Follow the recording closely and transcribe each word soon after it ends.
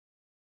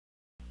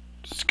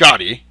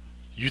Scotty,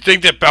 you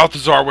think that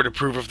Balthazar would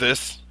approve of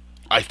this?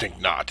 I think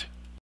not.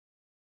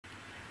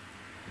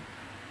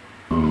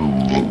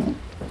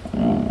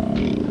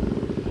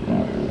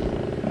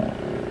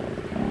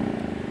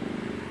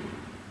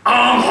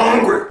 I'm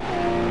hungry!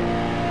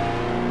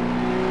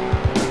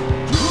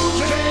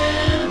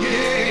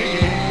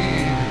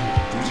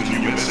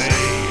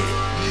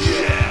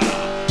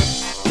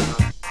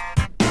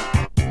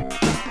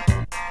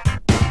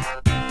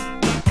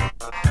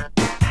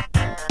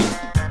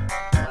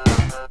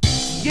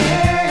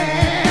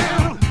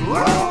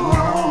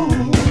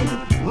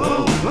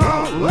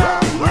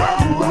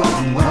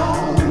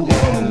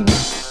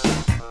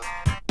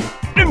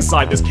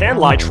 Inside this can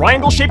lie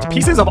triangle-shaped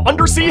pieces of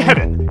undersea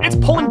heaven. It's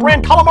Poland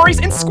brand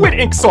calamaris in squid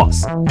ink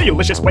sauce.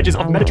 Delicious wedges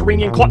of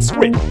Mediterranean caught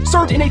squid,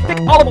 served in a thick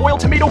olive oil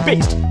tomato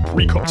paste,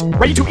 pre-cooked,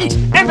 ready to eat,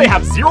 and they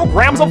have 0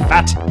 grams of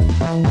fat.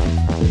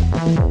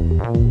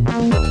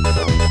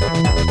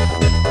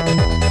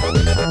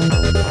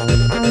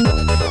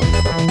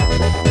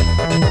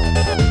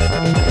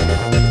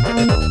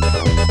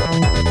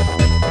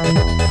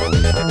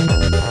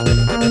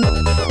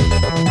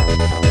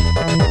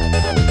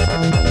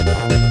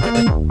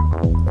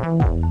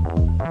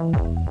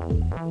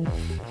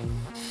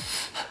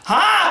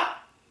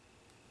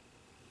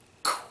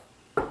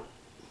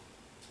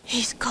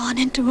 He's gone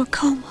into a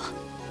coma.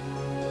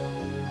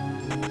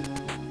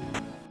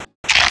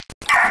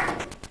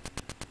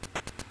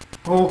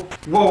 Oh,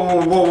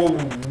 whoa,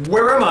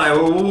 where am I?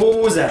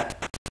 What was that?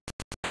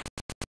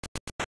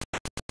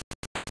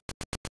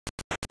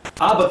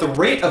 Ah, but the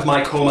rate of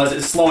my comas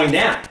is slowing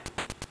down.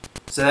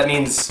 So that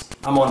means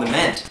I'm on the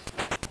mend.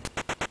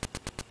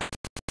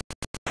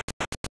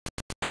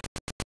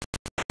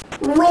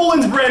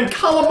 ROLAND brand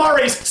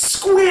calamaris,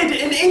 squid,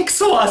 and ink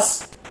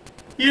sauce!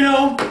 You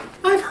know,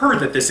 I've heard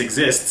that this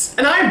exists,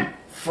 and I'm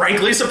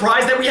frankly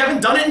surprised that we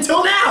haven't done it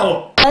until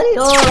now!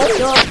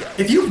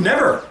 If you've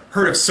never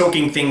heard of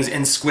soaking things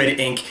in squid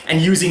ink and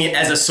using it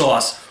as a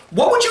sauce,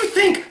 what would you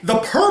think the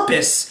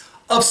purpose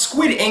of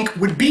squid ink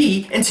would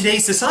be in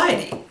today's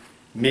society?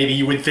 Maybe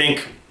you would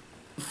think,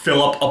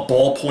 fill up a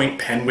ballpoint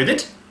pen with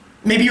it?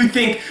 Maybe you'd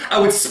think I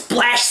would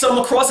splash some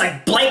across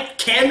a blank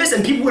canvas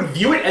and people would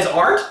view it as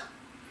art?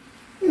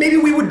 Maybe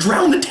we would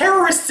drown the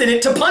terrorists in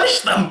it to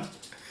punish them!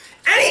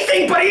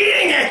 Anything but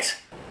eating it!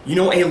 You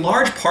know, a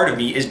large part of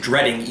me is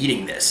dreading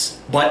eating this,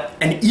 but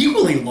an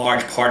equally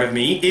large part of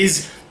me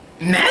is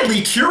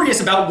madly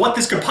curious about what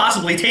this could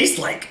possibly taste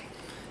like.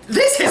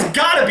 This has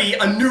gotta be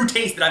a new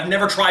taste that I've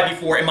never tried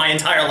before in my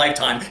entire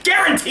lifetime.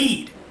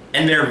 Guaranteed!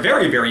 And they're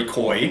very, very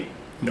coy,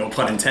 no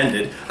pun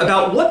intended,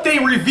 about what they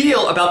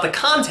reveal about the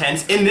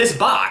contents in this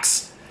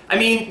box. I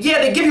mean, yeah,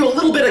 they give you a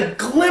little bit of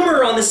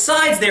glimmer on the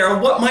sides there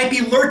of what might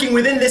be lurking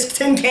within this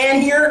tin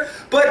can here,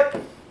 but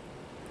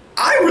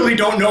I really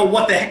don't know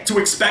what the heck to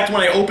expect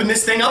when I open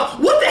this thing up.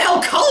 What the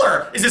hell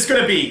color is this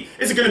gonna be?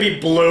 Is it gonna be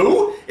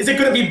blue? Is it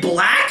gonna be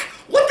black?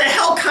 What the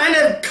hell kind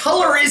of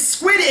color is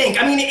squid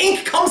ink? I mean,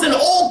 ink comes in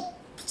all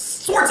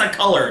sorts of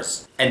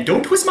colors. And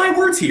don't twist my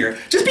words here.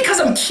 Just because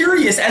I'm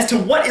curious as to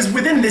what is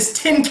within this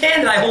tin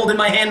can that I hold in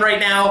my hand right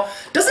now,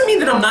 doesn't mean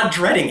that I'm not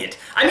dreading it.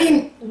 I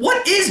mean,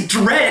 what is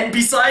dread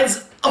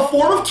besides a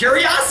form of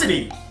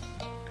curiosity?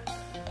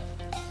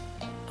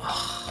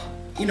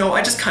 You know,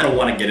 I just kind of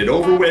want to get it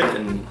over with,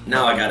 and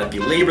now I gotta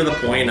belabor the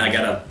point,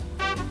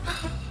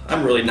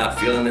 I'm really not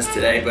feeling this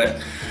today,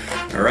 but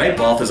alright,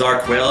 Balthazar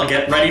Quill,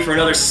 get ready for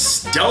another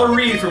stellar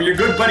read from your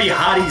good buddy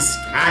Hottie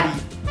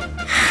Scotty.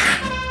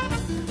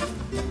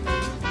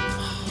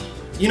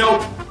 You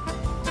know,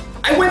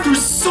 I went through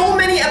so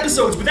many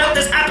episodes without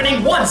this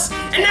happening once,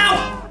 and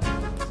now,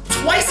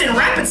 twice in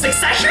rapid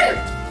succession?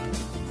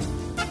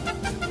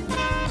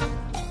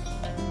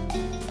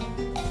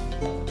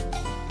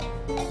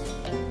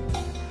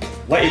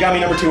 What, you got me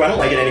number 2? I don't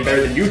like it any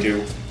better than you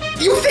do.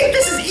 You think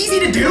this is easy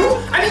to do?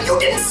 I mean, you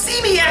didn't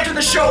see me after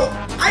the show.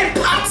 I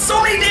popped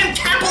so many damn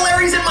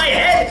capillaries in my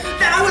head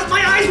that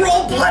my eyes were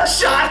all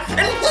bloodshot,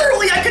 and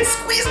literally I could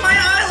squeeze my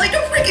eye like a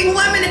freaking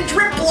lemon and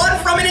drip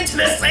blood from it into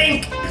the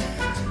sink.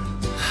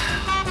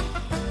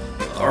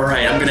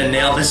 Alright, I'm gonna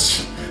nail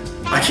this.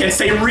 I can't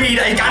say read,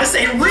 I gotta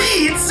say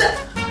reads!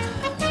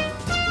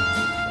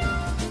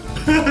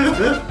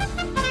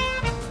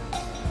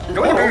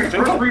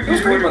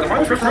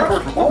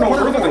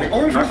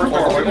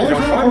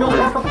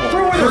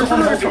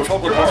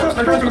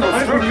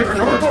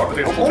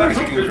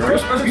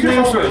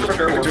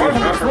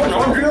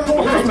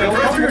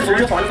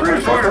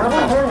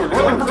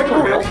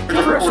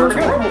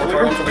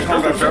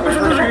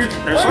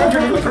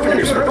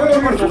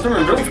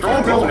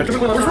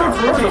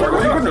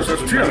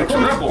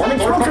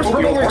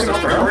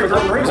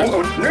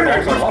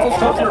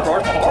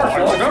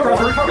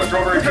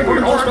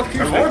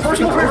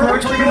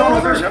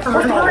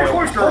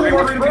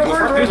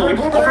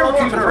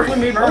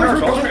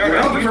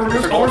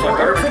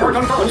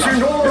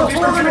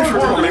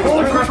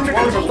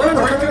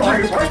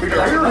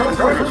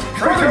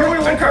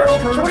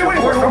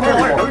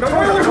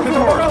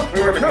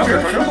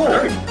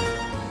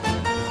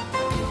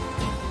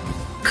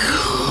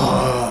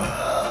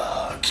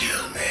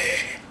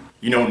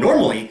 You know,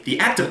 normally, the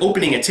act of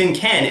opening a tin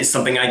can is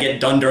something I get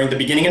done during the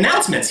beginning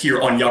announcements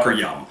here on Yuck or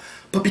Yum.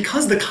 But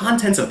because the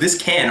contents of this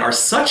can are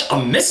such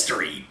a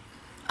mystery,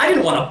 I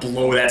didn't want to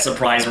blow that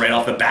surprise right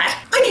off the bat.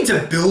 I need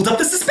to build up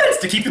the suspense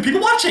to keep the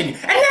people watching.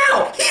 And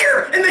now,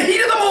 here, in the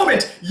heat of the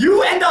moment,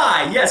 you and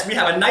I, yes, we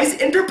have a nice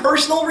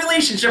interpersonal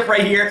relationship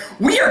right here.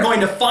 We are going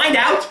to find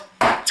out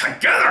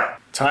together.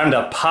 Time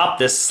to pop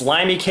this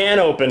slimy can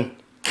open.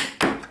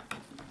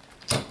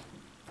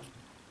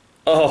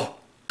 Oh,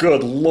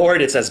 good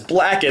lord, it's as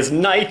black as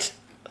night.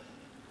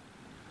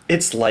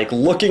 It's like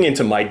looking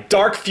into my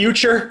dark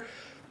future,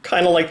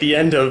 kind of like the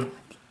end of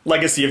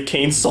Legacy of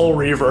Kain Soul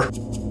Reaver.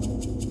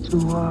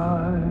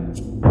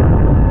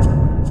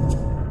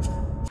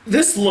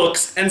 This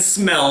looks and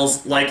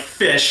smells like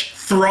fish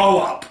throw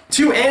up.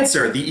 To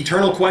answer the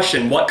eternal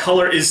question, what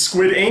color is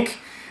squid ink?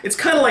 It's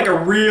kind of like a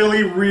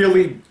really,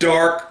 really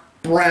dark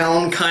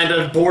brown, kind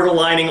of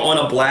borderlining on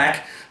a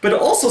black, but it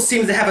also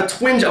seems to have a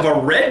twinge of a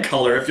red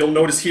color, if you'll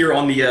notice here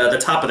on the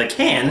top of the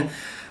can.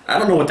 I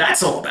don't know what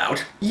that's all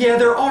about. Yeah,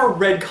 there are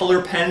red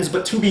color pens,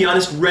 but to be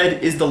honest,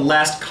 red is the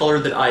last color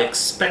that I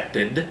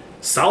expected.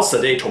 Salsa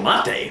de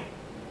tomate.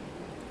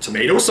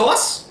 Tomato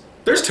sauce?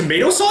 There's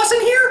tomato sauce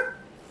in here?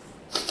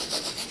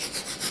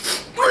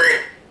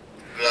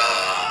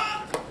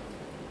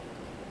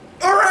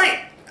 Alright,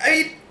 I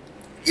mean,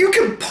 you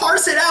can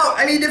parse it out.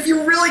 I mean, if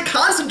you really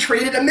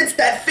concentrated amidst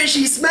that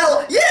fishy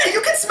smell, yeah,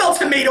 you can smell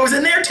tomatoes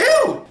in there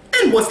too.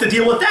 And what's the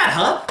deal with that,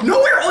 huh?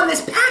 Nowhere on this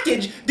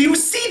package do you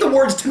see the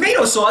words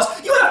tomato sauce.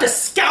 You have to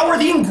scour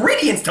the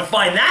ingredients to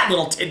find that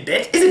little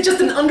tidbit. Is it just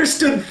an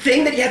understood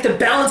thing that you have to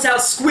balance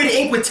out squid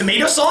ink with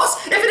tomato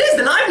sauce? If it is,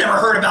 then I've never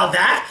heard about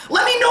that.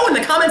 Let me know in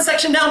the comment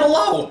section down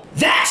below.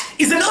 That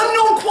is an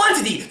unknown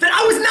quantity that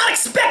I was not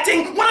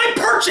expecting when I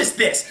purchased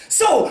this.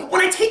 So,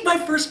 when I take my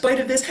first bite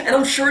of this, and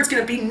I'm sure it's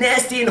gonna be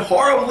nasty and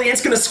horribly, and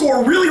it's gonna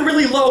score really,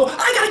 really low,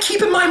 I gotta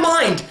keep in my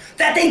mind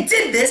that they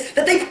did this,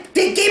 that they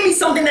gave me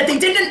something that they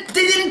didn't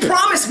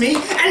promise me,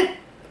 and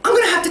I'm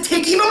gonna have to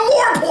take even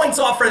more points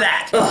off for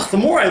that. Ugh, the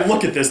more I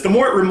look at this, the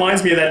more it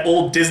reminds me of that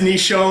old Disney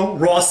show,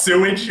 Raw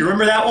Sewage. You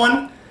remember that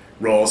one?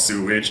 Raw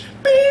sewage.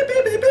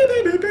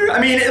 I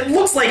mean, it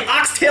looks like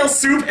oxtail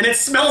soup and it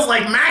smells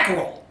like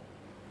mackerel.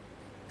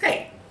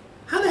 Hey,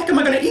 how the heck am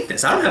I gonna eat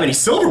this? I don't have any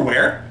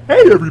silverware.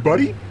 Hey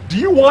everybody, do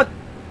you want,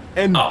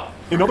 and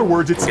in other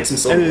words, Get some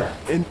silverware.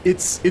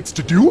 it's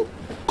to do?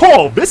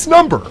 Call this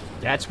number.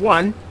 That's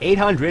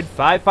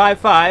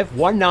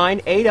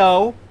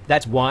 1-800-555-1980.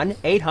 That's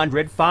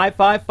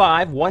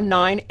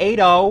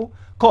 1-800-555-1980.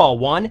 Call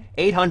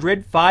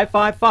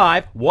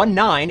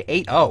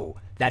 1-800-555-1980.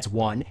 That's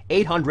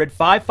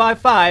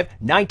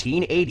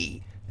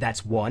 1-800-555-1980.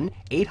 That's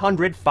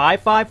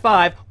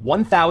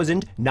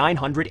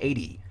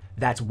 1-800-555-1980.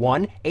 That's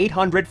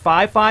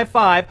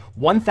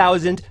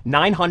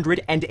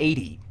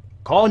 1-800-555-1980.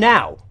 Call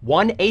now,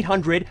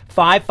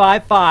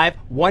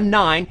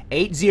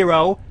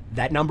 1-800-555-1980.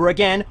 That number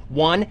again,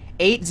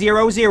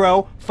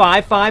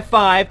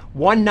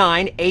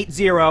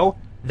 1-800-555-1980.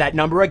 That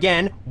number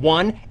again,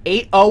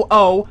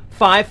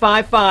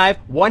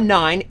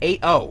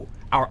 1-800-555-1980.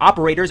 Our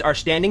operators are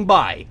standing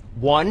by.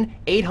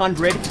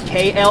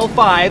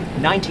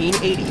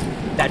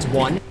 1-800-KL5-1980. That's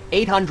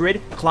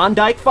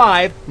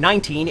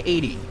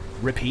 1-800-Klondike5-1980.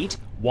 Repeat,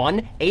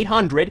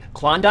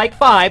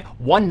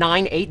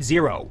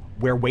 1-800-Klondike5-1980.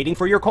 We're waiting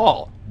for your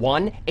call.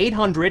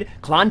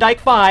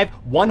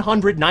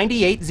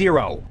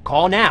 1-800-Klondike5-1980.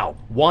 Call now.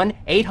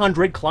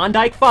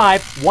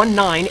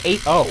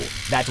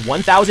 1-800-Klondike5-1980. That's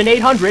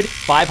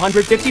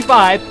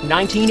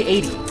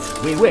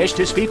 1-800-555-1980. We wish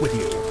to speak with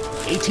you.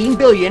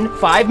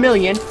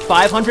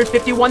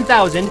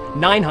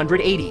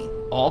 18,005,551,980.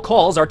 All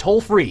calls are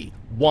toll-free.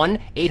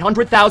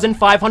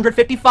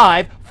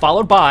 1-800-555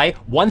 followed by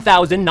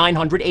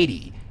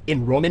 1,980.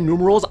 In Roman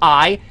numerals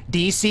I,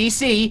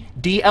 DCC,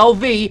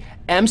 DLV,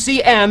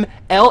 MCM,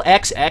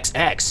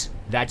 LXXX.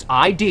 That's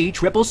ID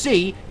triple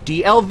C,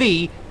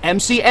 DLV,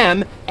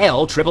 MCM,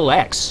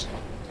 LXXX.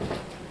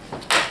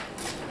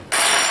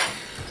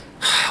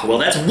 Well,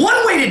 that's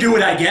one way to do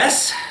it, I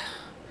guess.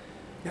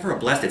 Never a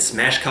blasted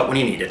smash cut when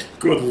you need it.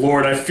 Good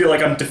lord, I feel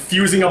like I'm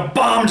defusing a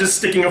bomb just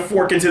sticking a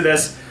fork into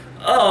this.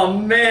 Oh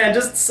man,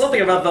 just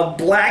something about the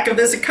black of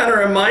this, it kind of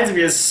reminds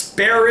me of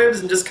spare ribs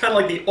and just kind of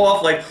like the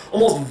off, like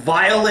almost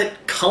violet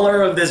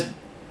color of this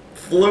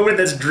fluid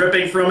that's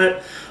dripping from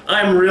it.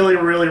 I'm really,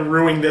 really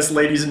ruining this,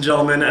 ladies and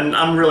gentlemen, and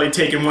I'm really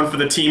taking one for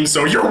the team,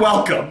 so you're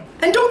welcome.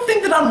 And don't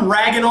think that I'm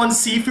ragging on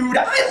seafood.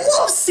 I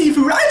love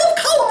seafood. I love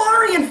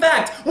calamari, in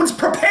fact, when it's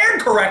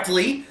prepared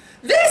correctly.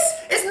 This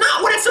is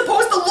not what it's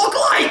supposed to look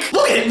like.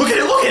 Look at it, look at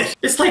it, look at it.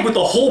 It's like what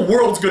the whole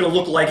world's gonna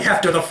look like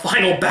after the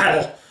final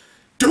battle.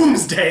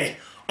 Doomsday!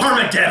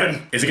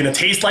 Armageddon! Is it gonna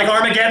taste like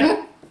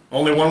Armageddon?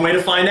 Only one way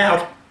to find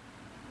out.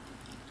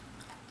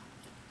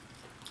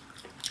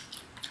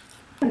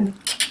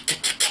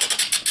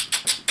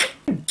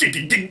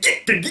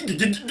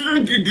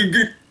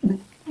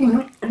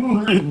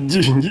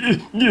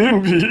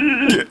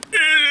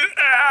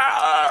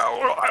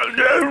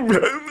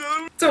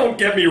 Don't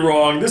get me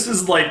wrong, this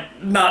is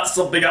like not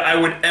something I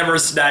would ever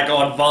snack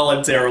on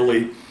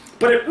voluntarily,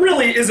 but it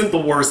really isn't the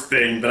worst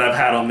thing that I've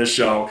had on this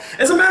show.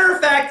 As a matter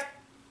of fact,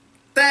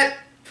 that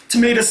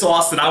tomato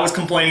sauce that I was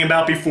complaining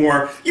about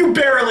before, you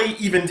barely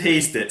even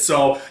taste it.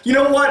 So, you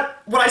know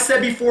what? What I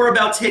said before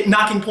about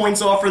knocking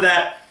points off for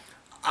that,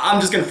 I'm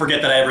just gonna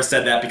forget that I ever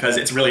said that because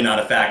it's really not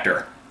a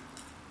factor.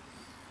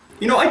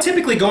 You know, I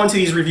typically go into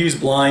these reviews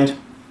blind.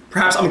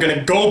 Perhaps I'm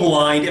gonna go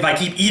blind if I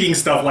keep eating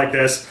stuff like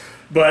this,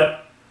 but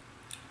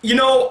you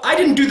know, I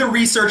didn't do the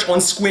research on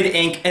Squid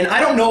Ink, and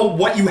I don't know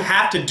what you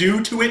have to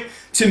do to it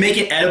to make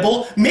it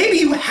edible. Maybe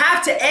you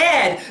have to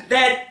add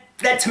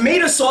that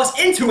tomato sauce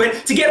into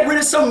it to get rid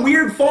of some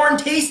weird foreign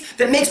taste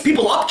that makes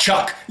people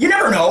upchuck. You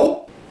never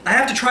know. I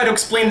have to try to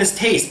explain this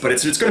taste, but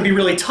it's going to be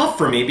really tough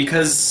for me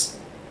because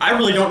I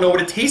really don't know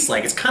what it tastes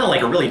like. It's kind of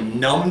like a really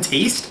numb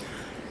taste.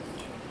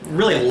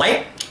 Really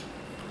light.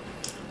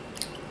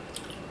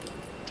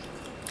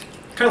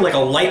 Kind of like a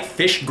light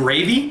fish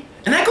gravy.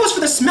 And that goes for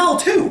the smell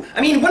too.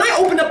 I mean, when I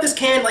opened up this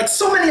can, like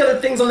so many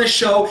other things on this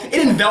show, it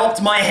enveloped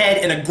my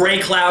head in a gray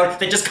cloud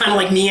that just kind of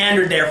like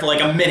meandered there for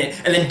like a minute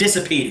and then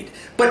dissipated.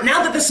 But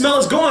now that the smell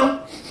is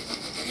gone,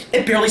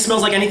 it barely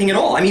smells like anything at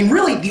all. I mean,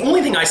 really, the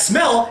only thing I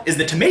smell is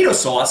the tomato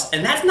sauce,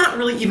 and that's not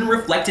really even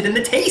reflected in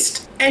the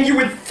taste. And you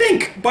would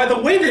think, by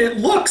the way that it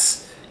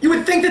looks, you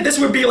would think that this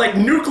would be like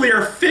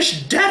nuclear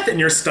fish death in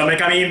your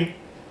stomach. I mean,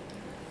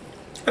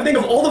 I think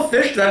of all the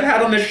fish that I've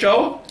had on this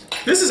show,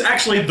 this is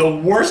actually the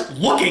worst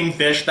looking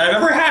fish that I've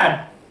ever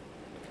had.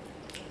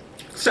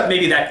 Except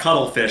maybe that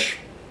cuttlefish.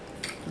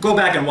 Go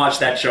back and watch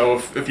that show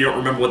if you don't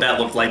remember what that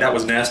looked like. That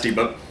was nasty,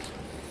 but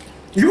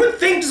you would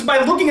think just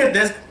by looking at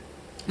this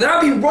that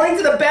I'd be running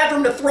to the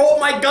bathroom to throw up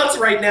my guts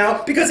right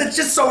now because it's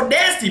just so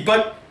nasty,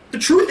 but the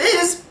truth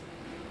is,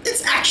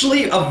 it's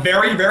actually a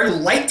very, very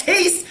light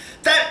taste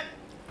that,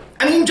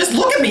 I mean, just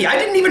look at me. I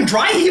didn't even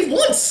dry heave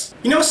once.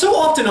 You know, so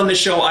often on this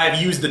show I've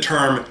used the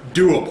term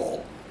doable.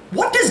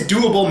 What does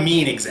doable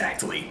mean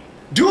exactly?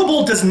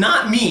 Doable does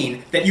not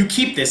mean that you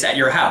keep this at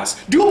your house.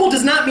 Doable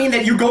does not mean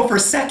that you go for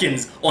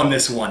seconds on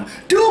this one.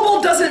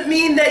 Doable doesn't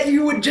mean that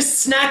you would just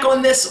snack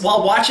on this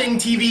while watching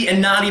TV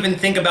and not even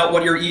think about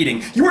what you're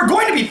eating. You are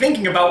going to be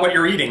thinking about what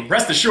you're eating.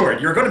 Rest assured,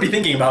 you're going to be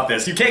thinking about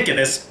this. You can't get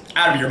this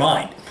out of your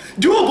mind.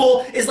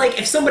 Doable is like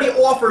if somebody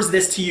offers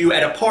this to you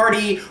at a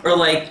party or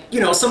like,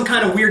 you know, some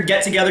kind of weird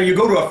get-together. You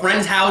go to a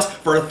friend's house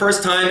for the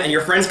first time and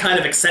your friend's kind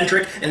of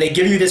eccentric and they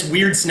give you this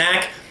weird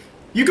snack.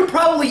 You could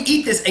probably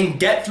eat this and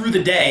get through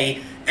the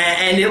day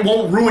and it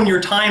won't ruin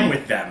your time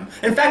with them.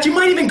 In fact, you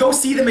might even go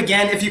see them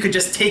again if you could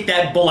just take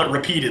that bullet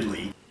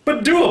repeatedly.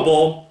 But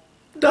doable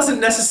doesn't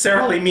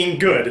necessarily mean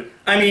good.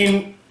 I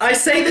mean, I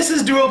say this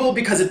is doable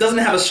because it doesn't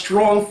have a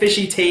strong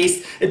fishy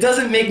taste, it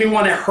doesn't make me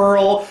want to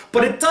hurl,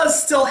 but it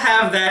does still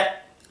have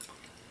that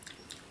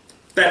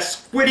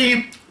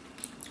squiddy,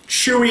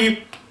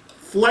 chewy,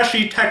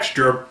 fleshy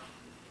texture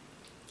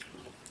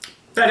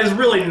that is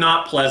really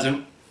not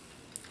pleasant.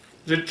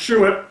 To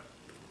chew it,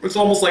 it's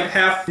almost like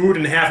half food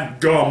and half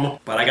gum.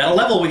 But I gotta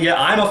level with you,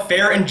 I'm a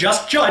fair and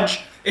just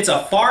judge. It's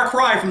a far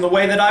cry from the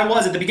way that I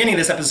was at the beginning of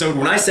this episode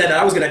when I said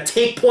I was gonna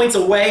take points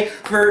away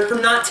for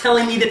not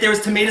telling me that there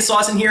was tomato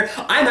sauce in here.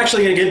 I'm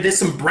actually gonna give this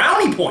some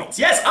brownie points.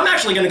 Yes, I'm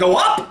actually gonna go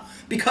up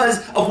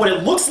because of what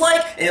it looks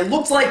like, and it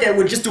looks like that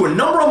would just do a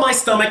number on my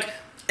stomach,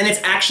 and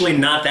it's actually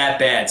not that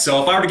bad.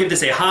 So if I were to give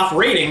this a half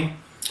rating,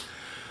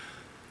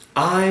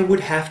 I would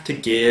have to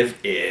give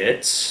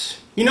it,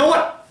 you know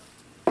what?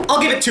 I'll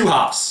give it 2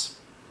 halves.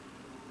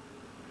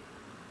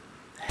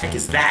 The heck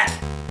is that?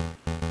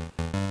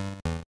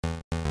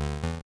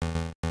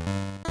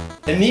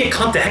 A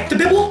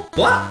neocontahectabibble?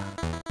 What?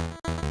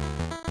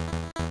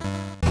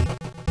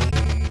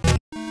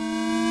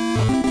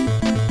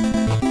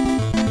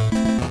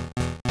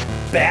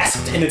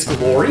 Basked in its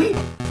glory?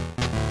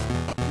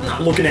 I'm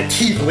not looking at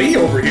Keith Lee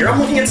over here, I'm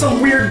looking at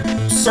some weird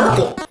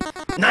circle.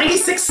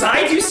 96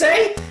 sides, you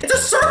say? It's a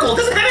circle, it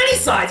doesn't have any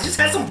sides, it just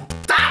has some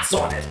dots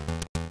on it.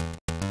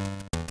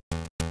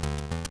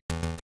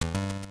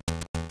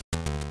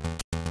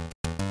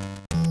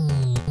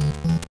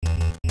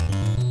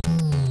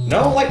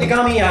 No, like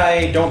Nagami,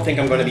 I don't think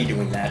I'm going to be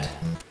doing that.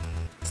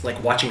 It's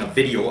like watching a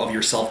video of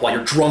yourself while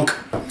you're drunk.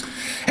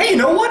 Hey, you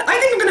know what? I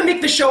think I'm going to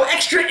make the show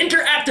extra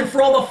interactive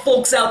for all the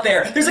folks out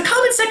there. There's a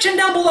comment section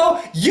down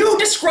below. You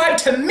describe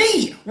to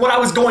me what I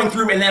was going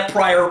through in that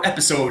prior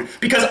episode,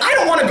 because I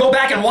don't want to go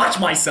back and watch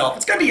myself.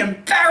 It's going to be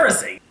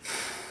embarrassing.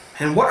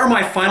 And what are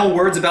my final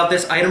words about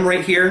this item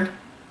right here?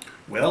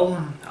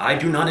 Well, I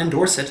do not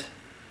endorse it.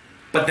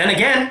 But then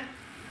again,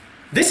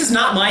 this is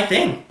not my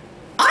thing.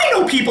 I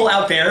know people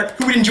out there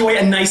who would enjoy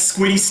a nice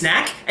squiddy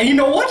snack, and you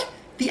know what?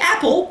 The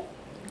apple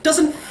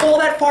doesn't fall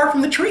that far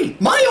from the tree.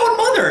 My own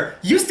mother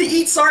used to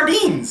eat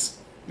sardines.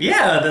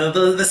 Yeah,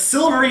 the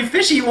silvery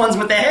fishy ones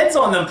with the heads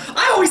on them.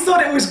 I always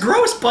thought it was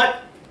gross,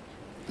 but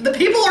the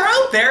people are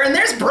out there and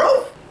there's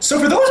proof. So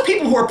for those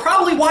people who are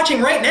probably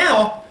watching right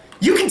now,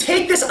 you can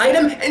take this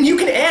item and you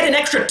can add an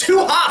extra 2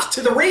 halves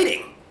to the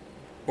rating.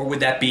 Or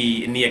would that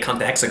be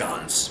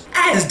neocontahexagons?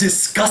 As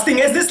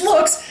disgusting as this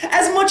looks,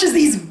 as much as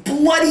these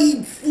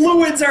bloody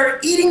fluids are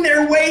eating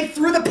their way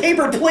through the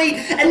paper plate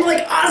and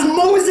like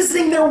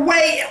osmosising their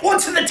way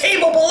onto the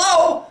table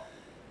below,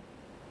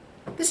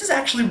 this is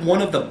actually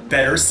one of the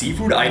better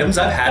seafood items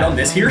I've had on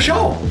this here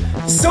show.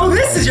 So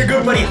this is your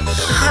good buddy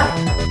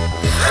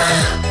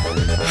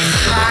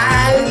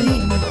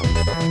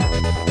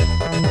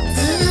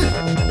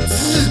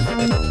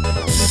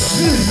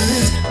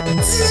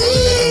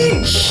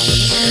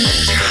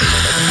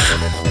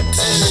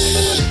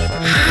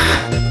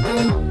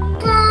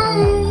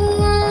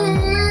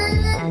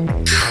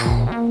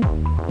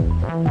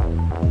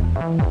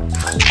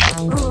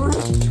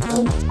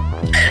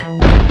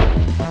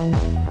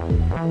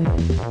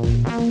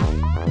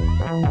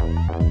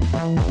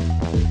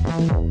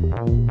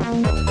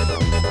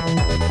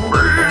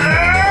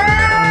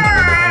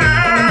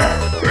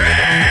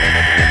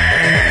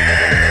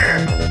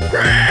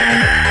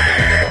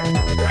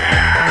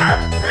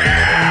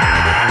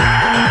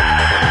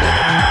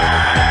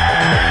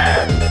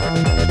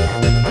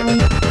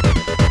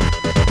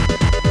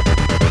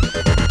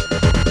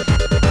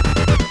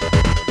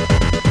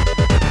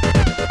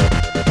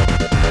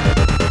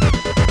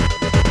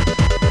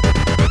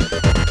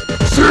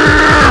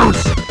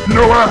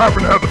I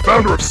happen to have the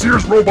founder of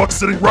Sears Robux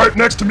sitting right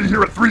next to me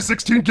here at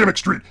 316 Gimmick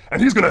Street,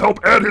 and he's gonna help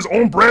add his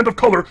own brand of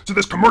color to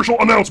this commercial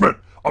announcement.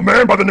 A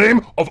man by the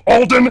name of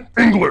Alden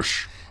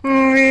English.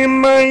 The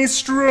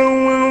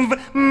maestro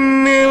of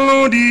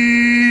melodies.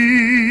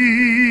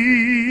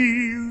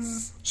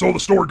 So the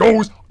story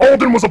goes,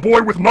 Alden was a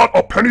boy with not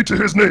a penny to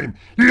his name.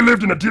 He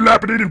lived in a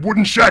dilapidated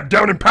wooden shack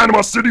down in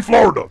Panama City,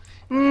 Florida.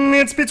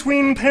 It's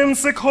between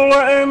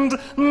Pensacola and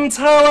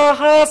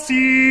Tallahassee.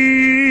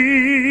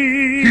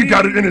 He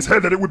got it in his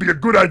head that it would be a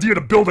good idea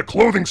to build a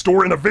clothing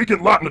store in a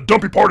vacant lot in a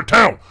dumpy part of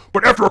town.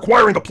 But after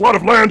acquiring the plot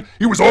of land,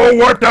 he was all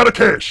wiped out of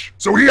cash.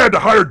 So he had to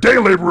hire day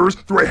laborers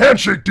through a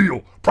handshake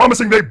deal,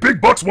 promising they big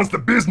bucks once the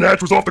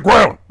biznatch was off the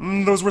ground.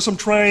 Those were some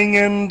trying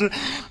and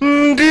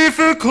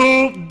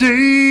difficult days.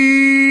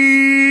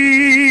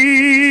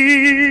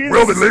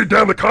 Well, they laid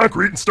down the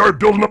concrete and started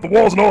building up the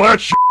walls and all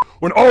that shit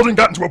when Alden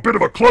got into a bit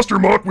of a cluster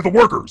muck with the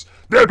workers.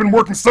 They had been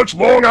working such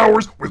long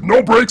hours with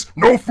no breaks,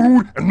 no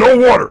food, and no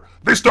water.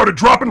 They started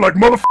dropping like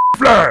motherfucking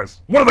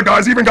flies. One of the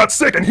guys even got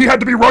sick and he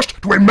had to be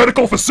rushed to a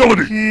medical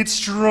facility. Heat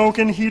stroke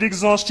and heat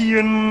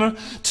exhaustion,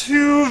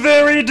 two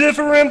very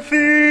different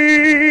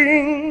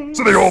things.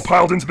 So they all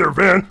piled into their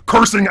van,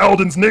 cursing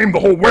Alden's name the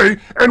whole way,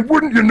 and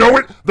wouldn't you know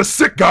it, the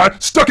sick guy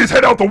stuck his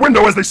head out the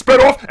window as they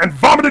sped off and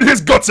vomited his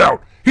guts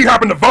out. He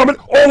happened to vomit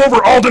all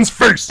over Alden's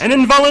face. An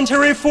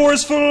involuntary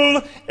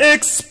forceful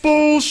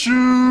expulsion.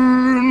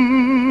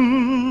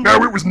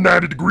 Now it was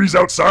 90 degrees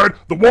outside,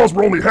 the walls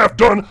were only half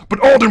done,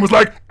 but Alden was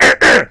like,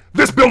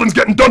 this building's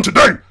getting done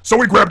today. So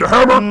he grabbed a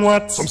hammer,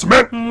 some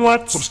cement,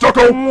 some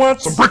stucco,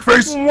 some brick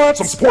face,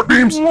 some support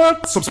beams,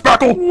 some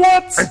spackle,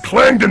 and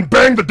clanged and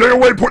banged the day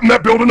away putting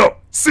that building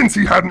up. Since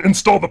he hadn't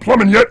installed the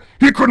plumbing yet,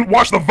 he couldn't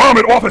wash the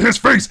vomit off of his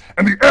face,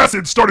 and the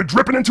acid started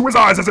dripping into his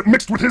eyes as it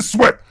mixed with his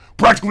sweat.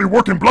 Practically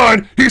working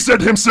blind, he said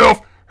to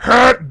himself,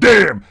 hot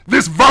damn,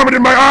 this vomit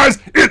in my eyes,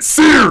 it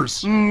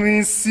sears!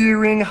 The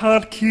searing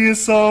hot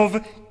kiss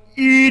of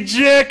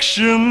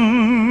ejection.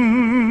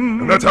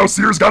 And that's how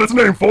Sears got its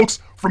name, folks,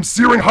 from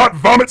searing hot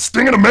vomit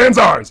stinging a man's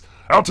eyes.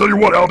 I'll tell you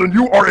what, Alden,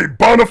 you are a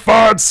bona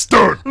fide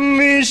stud.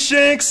 The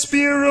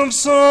Shakespeare of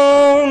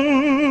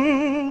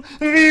song,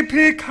 the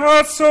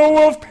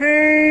Picasso of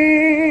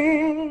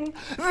pain,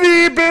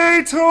 the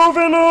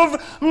Beethoven of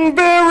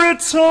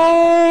baritone.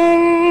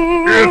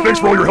 Yeah, thanks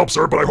for all your help,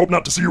 sir, but I hope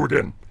not to see you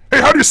again. Hey,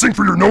 how do you sing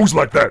through your nose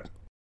like that?